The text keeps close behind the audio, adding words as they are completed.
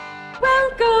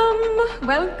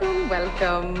Welcome.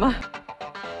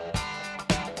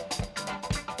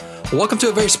 Welcome to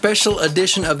a very special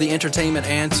edition of the Entertainment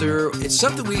Answer. It's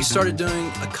something we started doing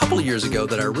a couple of years ago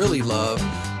that I really love.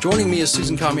 Joining me is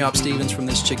Susan Kamyab Stephens from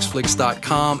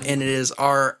ThisChicksFlix.com, and it is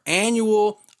our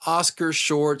annual Oscar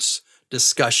Shorts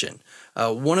discussion.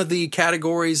 One of the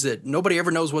categories that nobody ever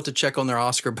knows what to check on their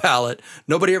Oscar ballot.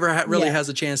 Nobody ever really has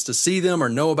a chance to see them or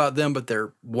know about them, but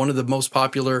they're one of the most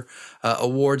popular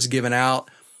awards given out.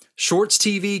 Shorts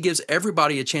TV gives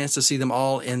everybody a chance to see them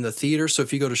all in the theater. So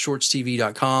if you go to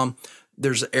shortstv.com,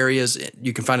 there's areas,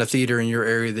 you can find a theater in your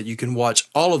area that you can watch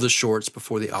all of the shorts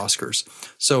before the Oscars.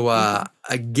 So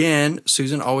again,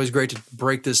 Susan, always great to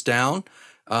break this down.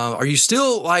 Are you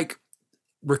still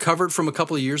recovered from a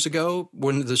couple of years ago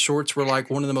when the shorts were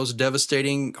like one of the most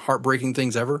devastating, heartbreaking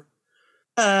things ever?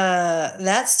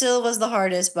 That still was the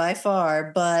hardest by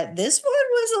far, but this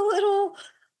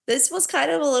was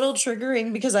kind of a little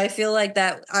triggering because I feel like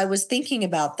that I was thinking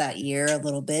about that year a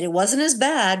little bit. It wasn't as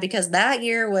bad because that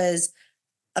year was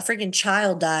a freaking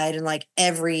child died in like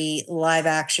every live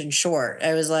action short.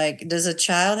 I was like, does a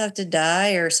child have to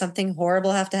die or something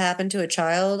horrible have to happen to a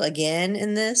child again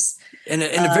in this? In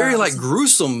a very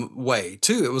gruesome way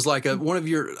too. It was like one of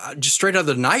your just straight out of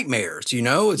the nightmares,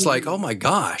 It's like, oh my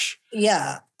gosh.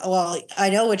 Yeah. Well,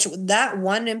 I know that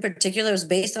one in particular was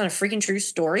based on a freaking true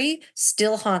story,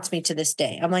 still haunts me to this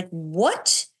day. I'm like,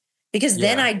 what? Because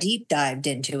then I deep dived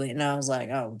into it and I was like,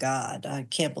 oh God, I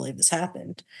can't believe this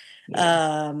happened.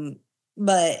 Yeah.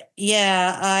 But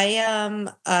yeah,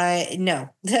 I no,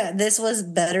 this was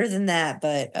better than that,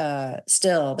 but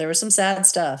still there was some sad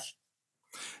stuff.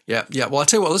 Yeah. Well, I'll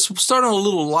tell you what, let's start on a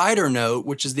little lighter note,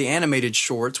 which is the animated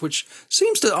shorts, which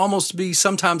seems to almost be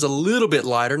sometimes a little bit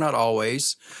lighter, not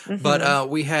always. Mm-hmm. But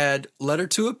we had Letter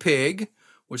to a Pig,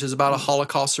 which is about a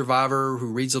Holocaust survivor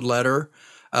who reads a letter.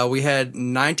 We had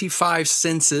 95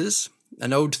 Senses,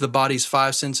 an ode to the body's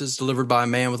five senses delivered by a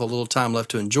man with a little time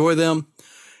left to enjoy them.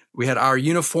 We had Our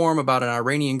Uniform, about an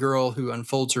Iranian girl who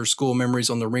unfolds her school memories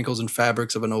on the wrinkles and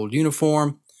fabrics of an old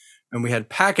uniform. And we had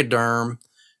Pachyderm,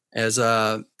 as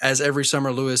every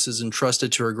summer, Lewis is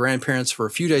entrusted to her grandparents for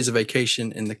a few days of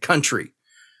vacation in the country.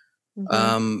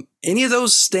 Mm-hmm. Any of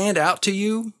those stand out to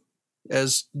you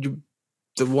as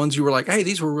the ones you were like, hey,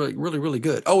 these were really, really, really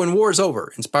good? Oh, and War is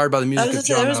Over, inspired by the music of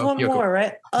John There was one Yoko. more,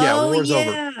 right? Yeah, War is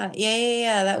Over.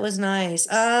 Yeah. That was nice.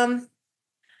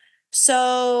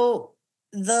 So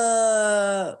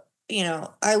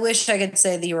I wish I could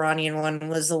say the Iranian one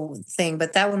was the thing,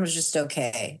 but that one was just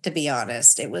okay, to be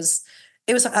honest. It was,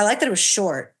 I liked that it was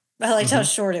short. I liked how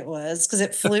short it was because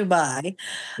it flew by.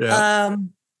 Yeah.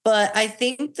 But I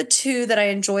think the two that I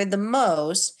enjoyed the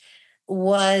most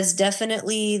was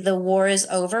definitely the War is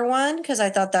Over one, because I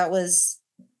thought that was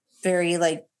very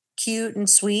cute and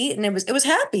sweet, and it was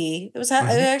happy. It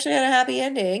actually had a happy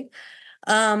ending.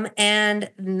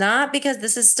 And not because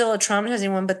this is still a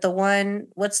traumatizing one, but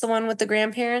what's the one with the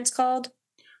grandparents called?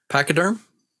 Pachyderm?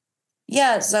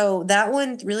 Yeah, so that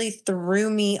one really threw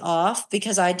me off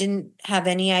because I didn't have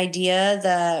any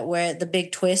idea where the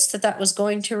big twist that was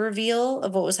going to reveal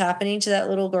of what was happening to that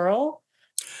little girl.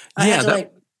 I had to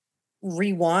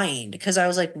rewind because I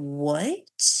was like,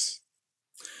 what?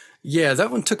 Yeah, that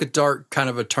one took a dark kind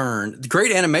of a turn.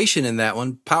 Great animation in that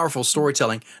one. Powerful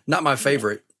storytelling. Not my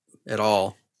favorite at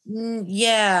all.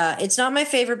 Yeah, it's not my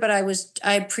favorite, but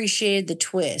I appreciated the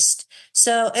twist.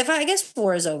 So I guess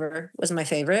War is Over was my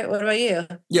favorite. What about you?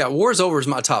 Yeah, War is Over is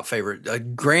my top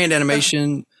favorite. Grand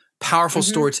animation, powerful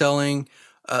storytelling.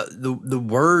 The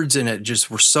words in it just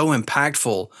were so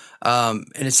impactful. And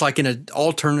it's like in an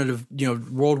alternative,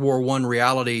 World War I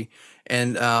reality,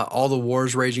 and all the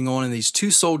wars raging on, and these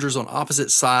two soldiers on opposite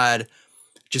side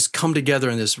just come together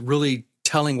in this really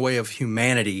telling way of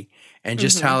humanity. And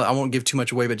just how, I won't give too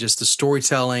much away, but just the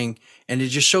storytelling, and it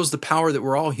just shows the power that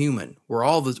we're all human. We're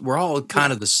all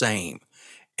kind of the same,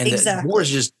 and that war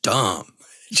is just dumb.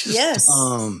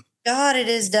 Dumb. God, it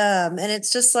is dumb, and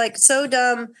it's just so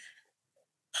dumb.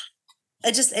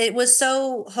 It was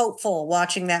so hopeful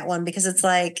watching that one because it's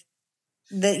like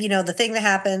the thing that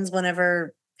happens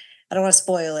whenever, I don't want to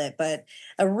spoil it, but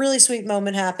a really sweet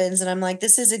moment happens, and I'm like,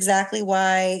 this is exactly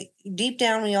why deep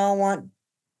down we all want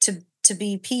to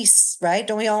be peace, right?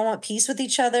 Don't we all want peace with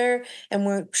each other? And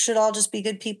we should all just be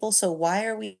good people. So why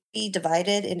are we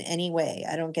divided in any way?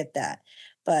 I don't get that.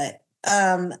 But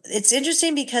it's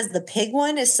interesting because the pig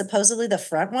one is supposedly the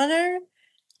front runner,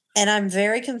 and I'm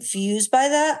very confused by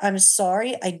that. I'm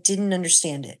sorry, I didn't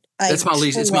understand it. It's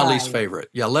my least favorite.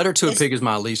 Yeah, Letter to a Pig is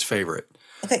my least favorite.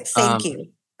 Okay, thank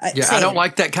you. I don't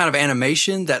like that kind of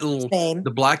animation. That little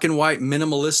the black and white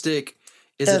minimalistic.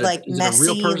 Is it a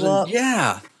real person? Look.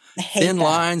 Yeah. I hate thin that.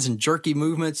 lines and jerky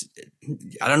movements.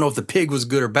 I don't know if the pig was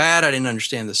good or bad. I didn't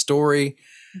understand the story.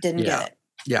 Didn't get Yeah. it.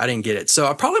 Yeah, I didn't get it.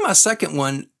 So probably my second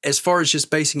one, as far as just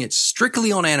basing it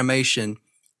strictly on animation,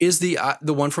 is the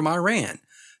one from Iran.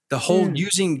 The whole Mm,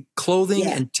 using clothing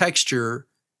yeah. and texture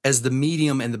as the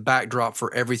medium and the backdrop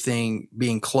for everything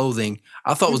being clothing,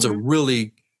 I thought was a Hmm.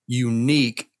 really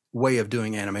unique way of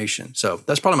doing animation. So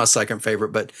that's probably my second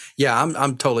favorite. But yeah,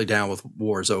 I'm totally down with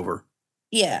War is Over.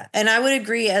 Yeah, and I would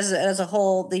agree as a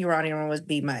whole, the Iranian one would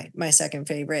be my second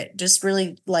favorite. Just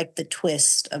really like the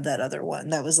twist of that other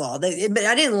one. That was all. But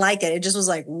I didn't like it. It just was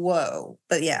like, whoa.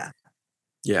 But yeah,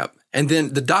 Yeah. And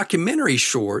then the documentary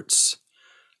shorts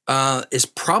is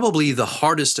probably the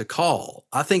hardest to call.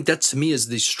 I think that to me is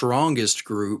the strongest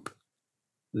group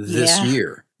this yeah.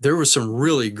 year. There were some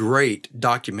really great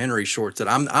documentary shorts that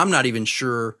I'm not even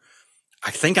sure.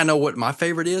 I think I know what my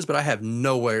favorite is, but I have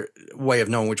no way of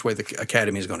knowing which way the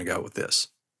Academy is going to go with this.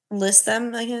 List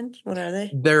them again. What are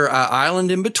they? They're Island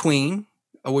in Between,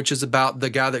 which is about the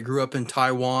guy that grew up in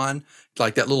Taiwan,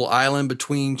 like that little island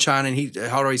between China, and he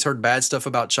had always heard bad stuff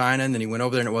about China, and then he went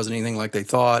over there and it wasn't anything like they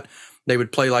thought. They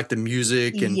would play like the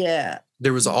music, and Yeah,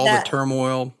 there was all the that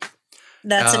turmoil.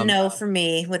 that's a Um, no for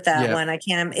me with that yeah, one. I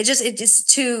can't. It just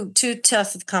too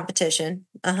tough of competition.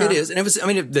 it Uh-huh. is, and it was. I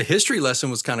mean, the history lesson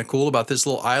was kind of cool about this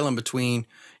little island between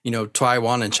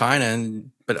Taiwan and China,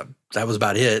 but that was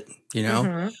about it.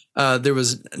 Hmm. There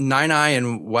was Nine Eye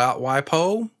and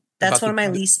Waipo That's about one of my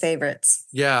the least favorites.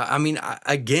 yeah. I mean,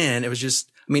 again, it was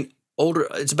just. I mean, older.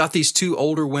 It's about these two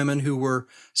older women who were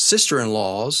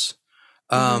sister-in-laws,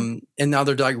 Hmm. and now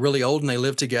they're like really old and they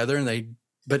live together, and they.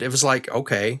 But it was like,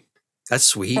 okay, that's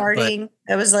sweet, but Farting.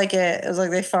 It was like they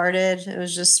farted. It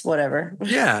was just whatever.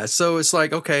 yeah, so it's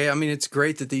like, okay, I mean, it's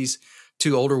great that these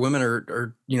two older women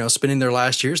are spending their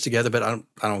last years together, but I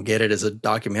don't get it as a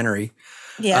documentary.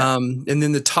 Yeah. And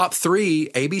then the top three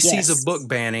ABCs of book Yes.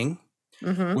 banning,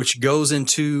 Hmm. which goes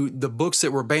into the books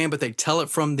that were banned, but they tell it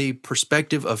from the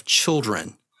perspective of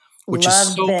children, which is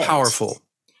Loved so it. powerful.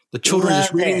 The children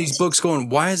just Loved reading these it. books, going,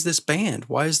 "Why is this banned?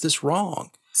 Why is this wrong?"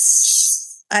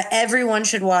 Everyone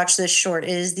should watch this short. It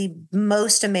is the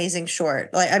most amazing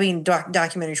short. Like, I mean,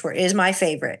 documentary short. It is my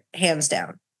favorite, hands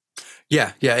down.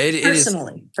 Yeah, yeah, it is.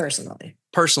 Personally.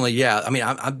 Personally, yeah. I mean,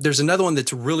 there's another one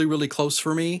that's really, really close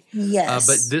for me, but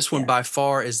Yes. this one Yeah. by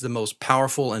far is the most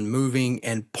powerful and moving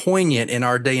and poignant in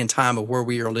our day and time of where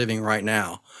we are living right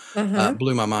now. Mm-hmm.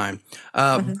 Blew my mind.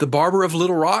 Mm-hmm. The Barber of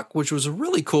Little Rock, which was a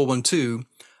really cool one too,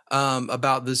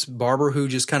 about this barber who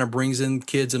just kind of brings in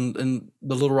kids in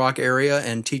the Little Rock area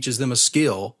and teaches them a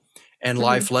skill and Mm-hmm.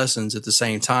 life lessons at the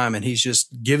same time. And he's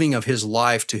just giving of his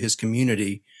life to his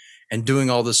community and doing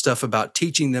all this stuff about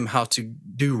teaching them how to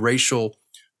do racial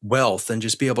wealth and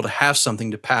just be able to have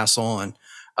something to pass on.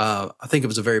 I think it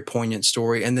was a very poignant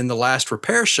story. And then The Last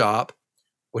Repair Shop,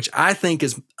 which I think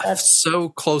is That's so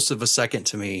close of a second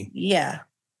to me. yeah.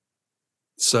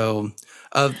 So,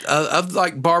 of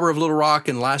like Barber of Little Rock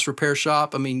and Last Repair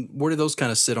Shop, I mean, where do those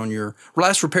kind of sit on your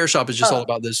Last Repair Shop? Is just all Oh.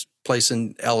 about this place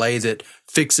in LA that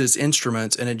fixes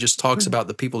instruments, and it just talks Mhm. about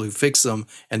the people who fix them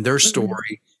and their Mhm.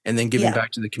 story, and then giving Yeah.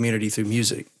 back to the community through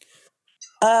music.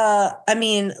 I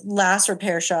mean, Last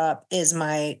Repair Shop is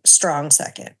my strong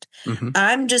second. Hmm.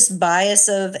 I'm just biased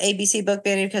of ABC book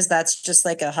banning because that's just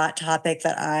like a hot topic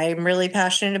that I'm really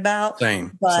passionate about.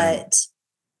 Same. But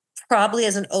probably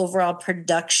as an overall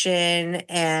production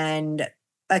and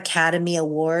Academy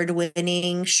Award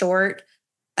winning short,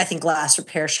 I think Last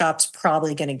Repair Shop's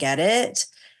probably going to get it.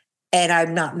 And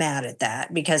I'm not mad at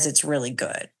that because it's really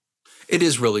good. It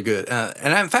is really good.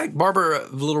 And in fact, Barber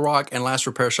of Little Rock and Last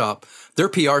Repair Shop, their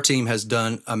PR team has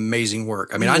done amazing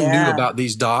work. I mean, I knew Yeah. about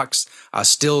these docs. I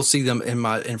still see them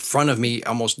in front of me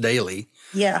almost daily.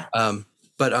 Yeah.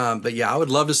 But yeah, I would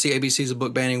love to see ABC's a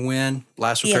book banning win.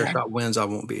 Last Repair Yeah. Shop wins, I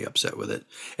won't be upset with it.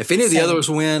 If any of the Same. others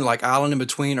win, like Island in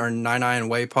Between or Nine Eye and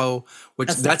Waypo, which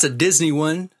That's not. that's a Disney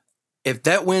one. If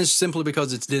that wins simply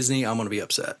because it's Disney, I'm going to be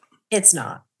upset. It's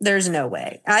not. There's no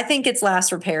way. I think it's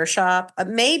Last Repair Shop.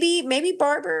 Maybe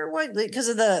Barber. What because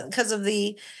of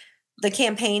the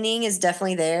campaigning is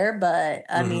definitely there, but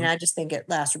I mean, Hmm. I just think it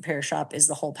Last Repair Shop is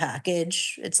the whole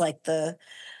package. It's like the.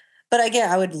 But again,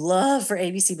 I would love for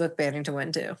ABC book banning to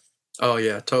win too. Oh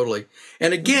yeah, totally.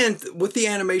 And again, with the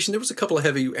animation, there was a couple of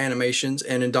heavy animations,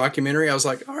 and in documentary, I was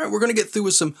like, all right, we're going to get through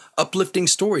with some uplifting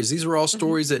stories. These are all Mhm.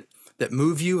 stories that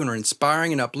move you and are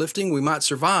inspiring and uplifting. We might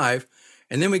survive,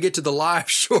 and then we get to the live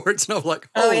shorts, and I'm like,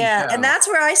 Oh holy yeah, and cow! that's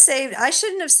where I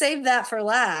shouldn't have saved that for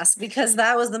last because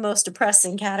that was the most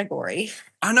depressing category.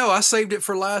 I know I saved it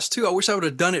for last too. I wish I would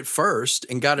have done it first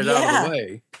and got it out of the Yeah,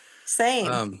 way.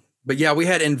 same. But yeah, we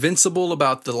had Invincible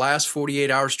about the last 48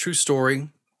 hours, true story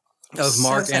of So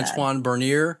Mark sad. Antoine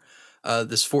Bernier,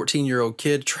 this 14-year-old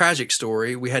kid, tragic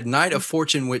story. We had Night of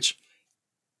Fortune, which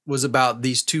was about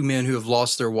these two men who have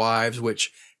lost their wives,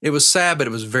 which it was sad, but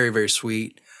it was very, very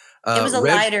sweet. It was a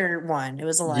Red, lighter one. It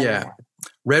was a lighter yeah, one.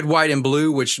 Red, White, and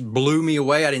Blue, which blew me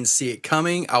away. I didn't see it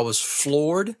coming. I was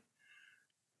floored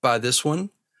by this one.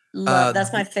 Love Uh,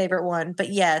 that's my favorite one. But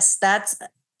yes, that's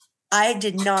I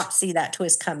did not see that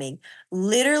twist coming.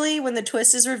 Literally, when the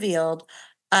twist is revealed,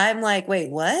 I'm like, wait,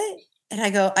 what? And I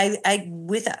go, I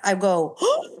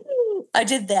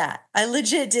did that. I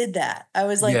legit did that. I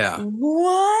was like, yeah,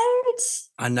 what?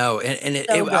 I know. And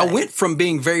So I good. went from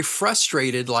being very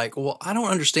frustrated, like, well, I don't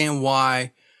understand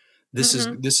why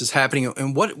Hmm. this is happening,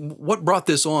 and what brought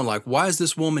this on, like why is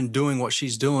this woman doing what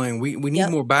she's doing? We need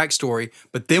Yep. more backstory.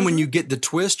 But then when Hmm. you get the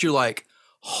twist, you're like,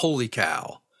 holy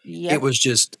cow. It Yep. was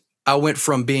just, I went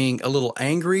from being a little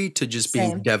angry to just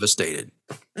being Same. devastated.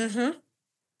 Hmm.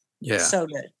 Yeah. So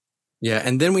good. Yeah,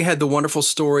 and then we had the wonderful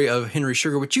story of Henry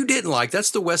Sugar, which you didn't like. That's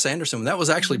the Wes Anderson one. That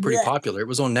was actually pretty Blech, popular. It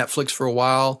was on Netflix for a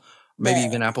while, maybe blech.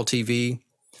 even Apple TV.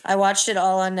 I watched it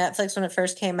all on Netflix when it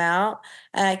first came out,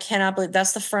 and I cannot believe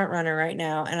that's the front runner right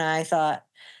now. And I thought,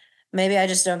 maybe I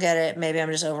just don't get it. Maybe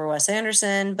I'm just over Wes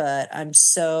Anderson, but I'm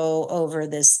so over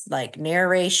this like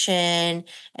narration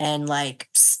and like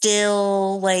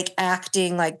still like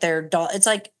acting like they're doll. It's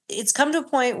like it's come to a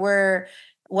point where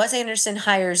Wes Anderson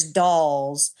hires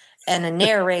dolls and a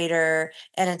narrator,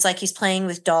 and it's like he's playing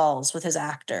with dolls with his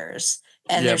actors,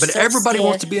 and Yeah, they're but so everybody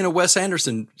wants to stiff be in a Wes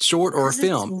Anderson short or a because it's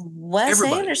film. Wes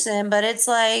Everybody. Anderson, but it's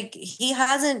like he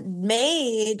hasn't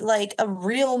made like a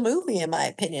real movie, in my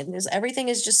opinion. Because everything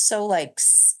is just so like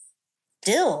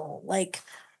still, like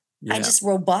I Yeah. just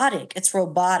robotic. It's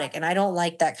robotic, and I don't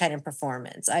like that kind of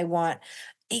performance. I want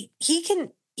he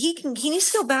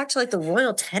needs to go back to like the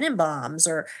Royal Tenenbaums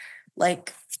or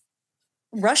like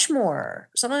Rushmore,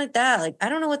 something like that. Like I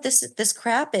don't know what this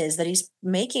crap is that he's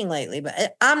making lately,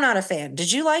 but I'm not a fan.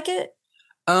 Did you like it?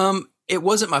 It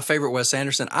wasn't my favorite Wes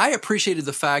Anderson. I appreciated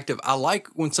the fact of I like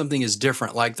when something is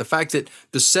different, like the fact that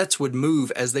the sets would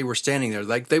move as they were standing there.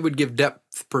 Like they would give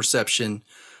depth perception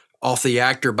off the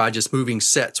actor by just moving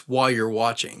sets while you're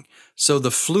watching. So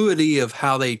the fluidity of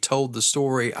how they told the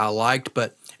story I liked,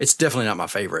 but it's definitely not my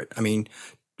favorite. I mean,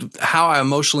 how I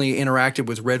emotionally interacted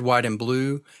with Red, White, and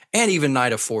Blue, and even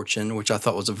Night of Fortune, which I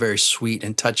thought was a very sweet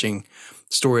and touching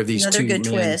story of these Another two good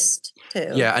men. twist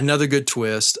too. Yeah, another good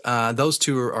twist. Those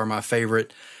two are my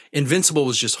favorite. Invincible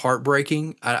was just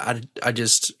heartbreaking. I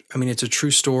just, I mean, it's a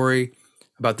true story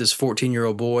about this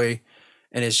 14-year-old boy,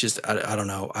 and it's just, I don't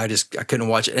know. I couldn't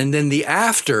watch it. And then the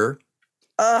after,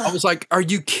 I Ugh. was like, are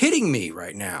you kidding me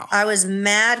right now? I was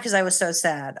mad because I was so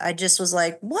sad. I just was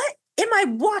like, "What am I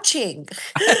watching?"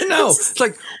 I know. This is It's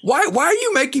like, why are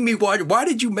you making me watch? Why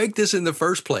did you make this in the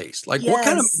first place? Like, what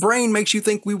kind of yes. brain makes you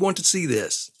think we want to see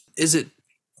this? Is it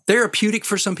therapeutic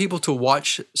for some people to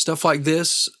watch stuff like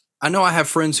this? I know I have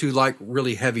friends who like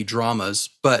really heavy dramas,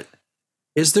 but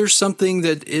is there something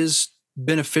that is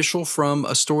beneficial from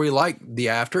a story like The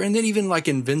After and then even like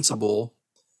Invincible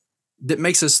that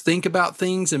makes us think about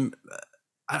things? And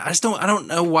I don't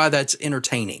know why that's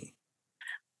entertaining.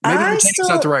 Maybe I entertaining is not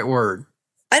the still right word.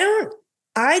 I don't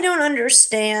I don't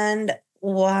understand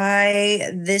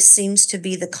why this seems to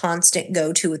be the constant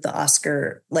go-to with the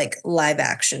Oscar like live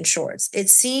action shorts. It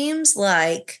seems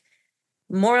like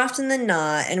more often than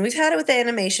not, and we've had it with the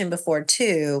animation before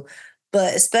too,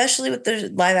 but especially with the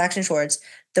live action shorts,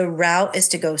 the route is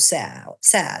to go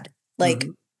sad. Like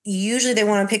Hmm. usually they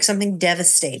want to pick something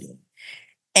devastating.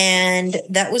 And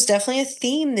that was definitely a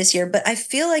theme this year, but I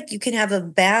feel like you can have a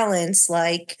balance,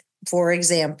 like, for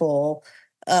example,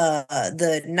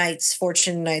 the Knights,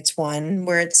 Fortune Knights one,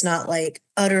 where it's not like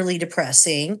utterly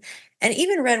depressing. And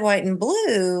even Red, White, and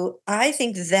Blue, I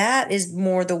think that is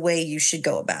more the way you should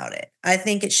go about it. I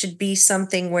think it should be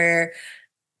something where,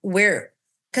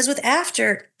 because with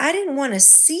After, I didn't want to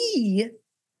see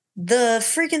the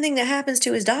freaking thing that happens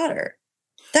to his daughter.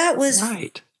 That was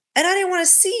Right. and I didn't want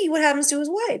to see what happens to his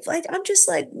wife. Like, I'm just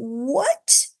like,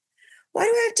 what? Why do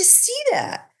I have to see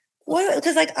that? What?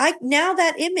 Because like I now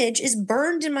that image is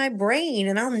burned in my brain,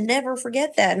 and I'll never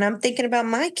forget that. And I'm thinking about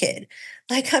my kid.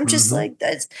 Like I'm just Hmm. like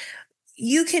that's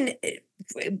you can.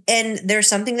 And there's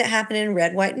something that happened in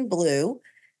Red, White, and Blue,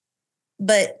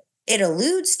 but it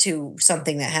alludes to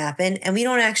something that happened, and we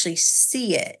don't actually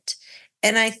see it.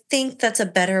 And I think that's a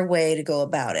better way to go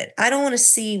about it. I don't want to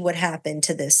see what happened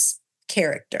to this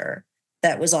character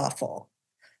that was awful.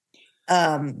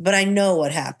 But I know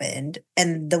what happened,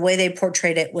 and the way they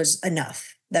portrayed it was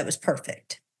enough. That was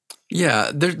perfect.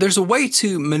 Yeah, there's a way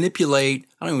to manipulate.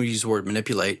 I don't even use the word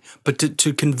manipulate, but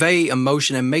to convey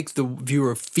emotion and make the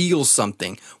viewer feel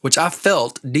something, which I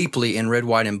felt deeply in Red,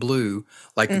 White, and Blue.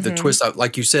 Like the Mm-hmm. twist,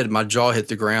 like you said, my jaw hit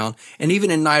the ground. And even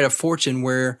in Night of Fortune,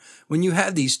 where when you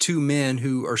have these two men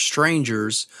who are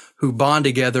strangers who bond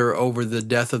together over the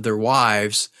death of their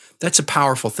wives, that's a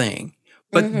powerful thing.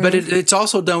 But Mm-hmm. it's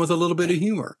also done with a little bit of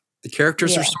humor. The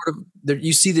characters are Yeah. sort of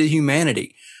you see the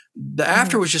humanity. The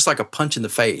after Mm-hmm. was just like a punch in the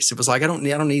face. It was like I don't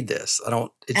need this. I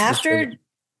don't. It was After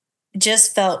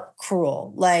just felt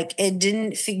cruel. Like it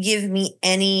didn't give me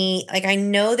any, like, I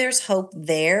know there's hope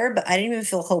there, but I didn't even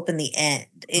feel hope in the end.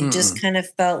 It just mm-mm. kind of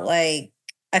felt like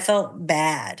I felt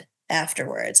bad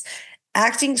afterwards.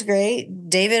 Acting's great.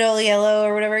 David Oyelowo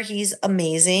or whatever, he's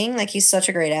amazing. Like he's such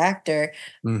a great actor.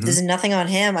 Mm-hmm. There's nothing on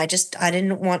him. I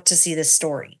didn't want to see this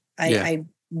story. Yeah. I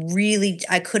really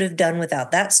I could have done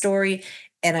without that story,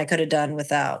 and I could have done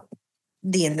without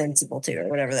the Invincible 2 or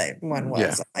whatever that one Yeah.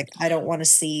 was. Like, I don't want to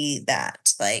see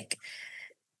that. Like,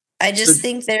 I So just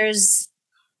think there's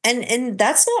and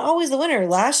that's not always the winner.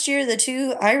 Last year, the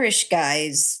two Irish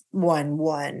guys won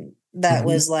one that mhm.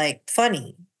 was like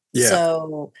funny. Yeah.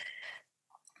 So,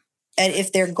 and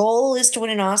if their goal is to win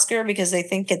an Oscar because they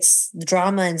think it's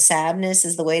drama and sadness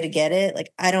is the way to get it,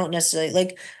 like I don't necessarily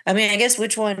like. I mean, I guess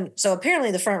which one? So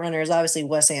apparently, the front runner is obviously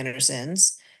Wes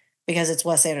Anderson's because it's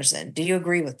Wes Anderson. Do you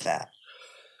agree with that?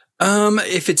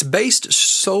 If it's based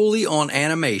solely on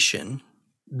animation,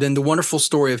 then the wonderful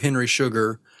story of Henry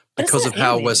Sugar, But it's because not of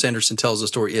how Wes animated. Anderson tells the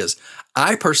story, is.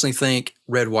 I personally think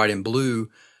Red, White, and Blue.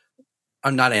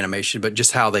 I'm not animation, but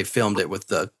just how they filmed it with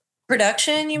the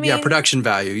Production, you yeah mean? production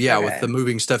value. Yeah, with Okay. the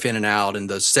moving stuff in and out and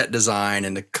the set design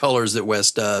and the colors that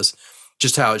Wes does,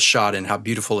 just how it's shot and how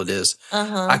beautiful it is. I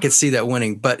Uh-huh. could see that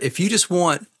winning. But if you just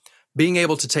want being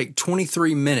able to take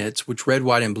 23 minutes, which Red,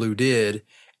 White, and Blue did,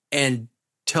 and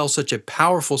tell such a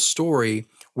powerful story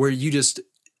where you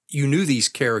knew these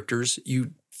characters,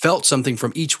 you felt something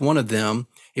from each one of them.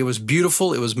 It was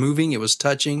beautiful, it was moving, it was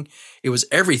touching, it was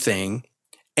everything,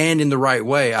 and in the right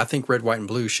way. I think Red, White, and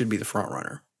Blue should be the front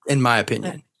runner, in my I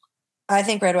opinion. I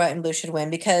think Red, White, and Blue should win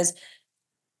because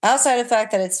outside of the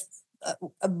fact that it's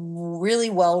a really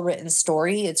well written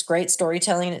story, it's great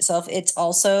storytelling in itself. It's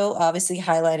also obviously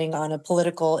highlighting on a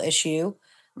political issue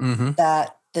Hmm.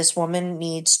 that this woman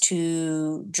needs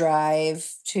to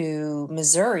drive to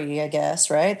Missouri, I guess,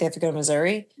 right? They have to go to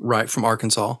Missouri Right, from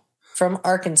Arkansas. from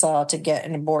Arkansas to get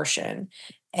an abortion.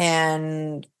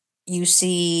 And you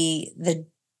see the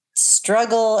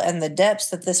struggle and the depths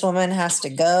that this woman has to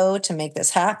go to make this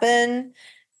happen.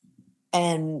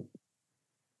 And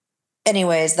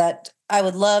anyways, that I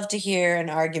would love to hear an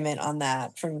argument on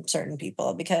that from certain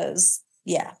people because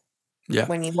yeah, Yeah.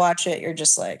 when you watch it, you're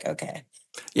just like, okay.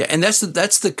 Yeah, and that's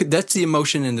the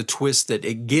emotion and the twist that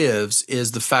it gives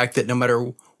is the fact that no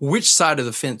matter which side of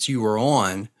the fence you are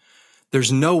on,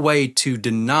 there's no way to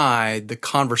deny the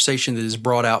conversation that is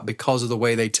brought out because of the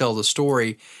way they tell the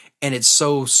story, and it's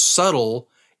so subtle.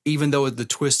 Even though the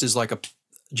twist is like a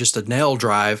just a nail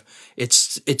drive,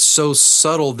 it's so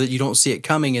subtle that you don't see it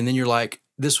coming, and then you're like,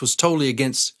 this was totally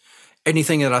against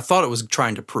anything that I thought it was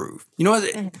trying to prove.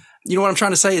 Mhm. You know what I'm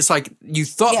trying to say? It's like you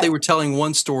thought they Yeah. were telling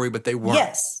one story, but they weren't.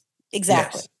 Yes,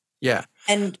 exactly. Yes. Yeah.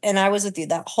 And I was with you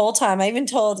that whole time. I even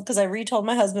told because I retold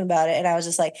my husband about it, and I was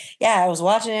just like, yeah, I was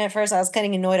watching it at first. I was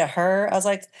getting annoyed at her. I was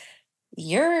like,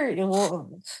 "You're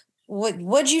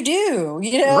what'd you do?"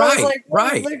 You know, I was Right. like,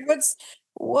 Right. like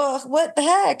what the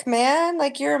heck, man?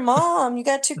 Like you're a mom. You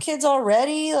got two kids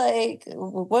already. Like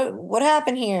what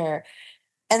happened here?"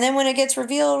 And then when it gets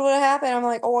revealed what happened, I'm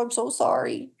like, "Oh, I'm so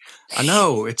sorry." I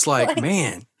know. It's like, Like,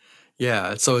 man.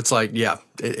 Yeah. So it's like, yeah,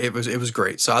 it was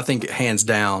great. So I think hands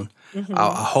down, I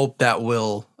mhm. hope that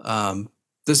will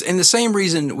this and the same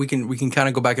reason we can kind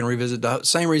of go back and revisit the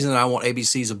same reason that I want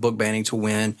ABC's of book banning to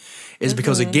win is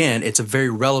because Mhm. again, it's a very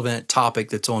relevant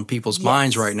topic that's on people's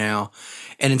minds right Yes. now.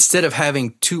 And instead of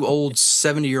having two old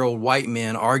 70-year-old white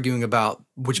men arguing about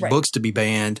which Right. books to be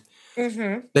banned,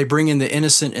 Mhm. they bring in the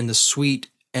innocent and the sweet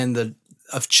and the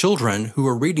of children who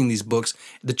are reading these books,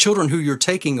 the children who you're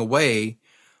taking away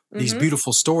these Mhm.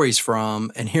 beautiful stories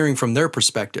from and hearing from their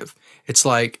perspective. It's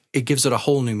like it gives it a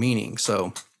whole new meaning.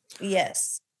 So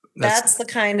Yes. that's That's the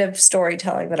kind of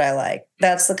storytelling that I like.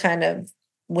 That's the kind of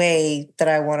way that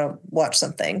I want to watch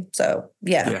something. So,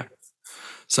 yeah. yeah.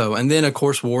 So and then of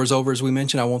course War's Over as we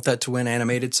mentioned. I want that to win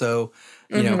animated. So,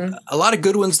 Mhm. a lot of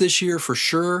good ones this year for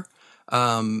sure.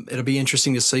 It'll be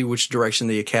interesting to see which direction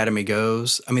the Academy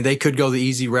goes. I mean, they could go the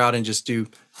easy route and just do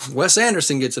Wes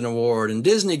Anderson gets an award and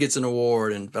Disney gets an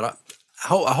award, and but I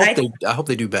hope I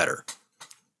they do better.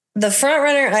 the front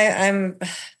runner,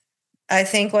 I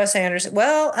think Wes Anderson.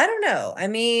 Well, I don't know. I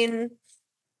mean,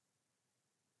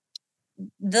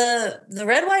 the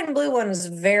red, white, and blue one is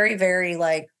very, very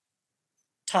like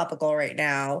topical right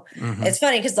now. Mm-hmm. It's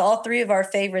funny because all three of our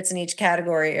favorites in each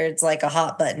category are it's like a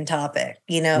hot button topic,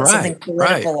 something Right.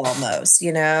 political almost,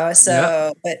 Yep.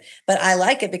 So but I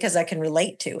like it because I can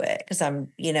relate to it because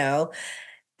I'm,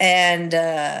 and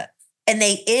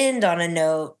they end on a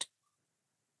note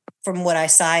from what I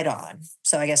side on.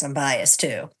 So I guess I'm biased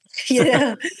too. If you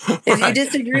Right.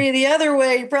 disagree the other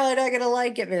way, you're probably not going to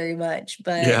like it very much.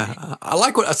 But Yeah, I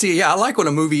like what I see. Yeah, I like when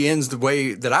a movie ends the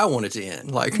way that I want it to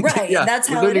end. Like, right, yeah, that's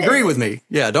how don't it agree is. with me.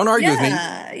 Yeah, don't argue with me.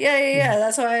 Yeah.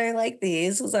 That's why I like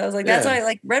these. So I was like, that's Yeah. why I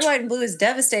like red, white, and blue is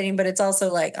devastating, but it's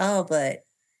also like, oh, but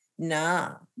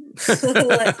nah.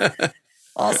 Like,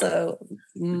 also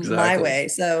my Exactly. way.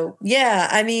 So yeah,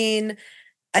 I mean,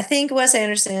 I think Wes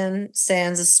Anderson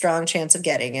stands a strong chance of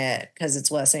getting it because it's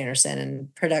Wes Anderson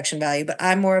and production value. But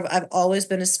I've always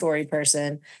been a story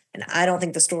person, and I don't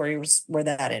think the stories were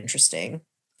that interesting.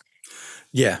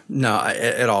 Yeah, no,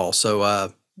 at all.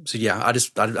 So yeah,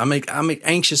 I'm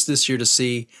anxious this year to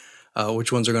see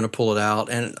which ones are going to pull it out,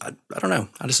 and I don't know.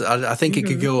 I think it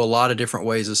could Hmm. go a lot of different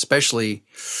ways, especially.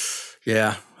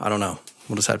 Yeah, I don't know.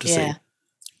 We'll just have to Yeah. see.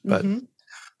 But Hmm.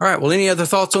 all right. Well, any other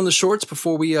thoughts on the shorts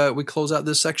before we close out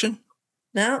this section?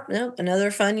 No, another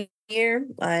fun year.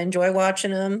 I enjoy watching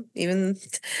them, even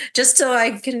just so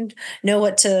I can know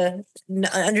what to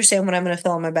understand what I'm going to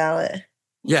fill on my ballot.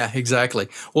 Yeah, exactly.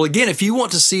 Well, again, if you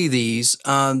want to see these,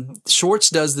 Shorts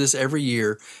does this every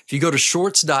year. If you go to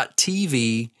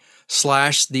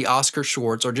shorts.tv/the Oscar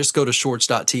Shorts, or just go to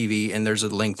shorts.tv and there's a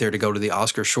link there to go to the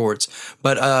Oscar Shorts.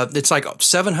 But it's like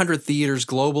 700 theaters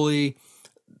globally.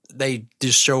 They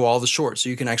just show all the shorts. So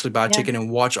you can actually buy a Yeah. ticket and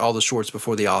watch all the shorts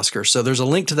before the Oscars. So there's a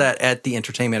link to that at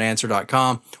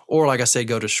theentertainmentanswer.com. Or like I say,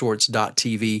 go to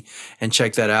shorts.tv and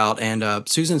check that out. And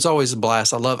Susan, it's always a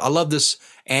blast. I love this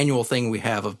annual thing we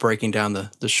have of breaking down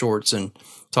the shorts and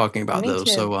talking about Me those.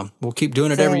 too. So we'll keep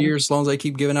doing it every Same. year as long as they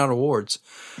keep giving out awards.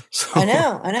 So I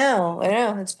know.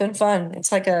 It's been fun.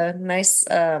 It's like a nice,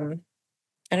 I don't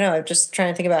know. I'm just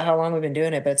trying to think about how long we've been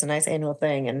doing it, but it's a nice annual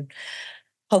thing, and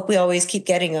hope we always keep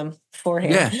getting them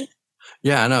beforehand. yeah,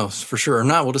 yeah, I know for sure. If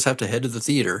not, we'll just have to head to the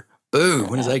theater. Boo!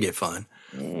 When does Uh, that get fun?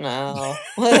 no.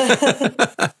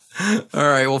 All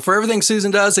right. Well, for everything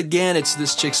Susan does, again, it's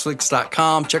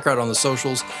thischicksflix.com. Check her out on the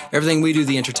socials. Everything we do,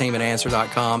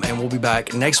 theentertainmentanswer.com. And we'll be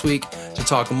back next week to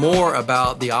talk more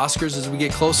about the Oscars as we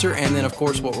get closer. And then, of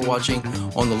course, what we're watching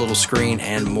on the little screen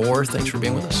and more. Thanks for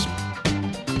being with us.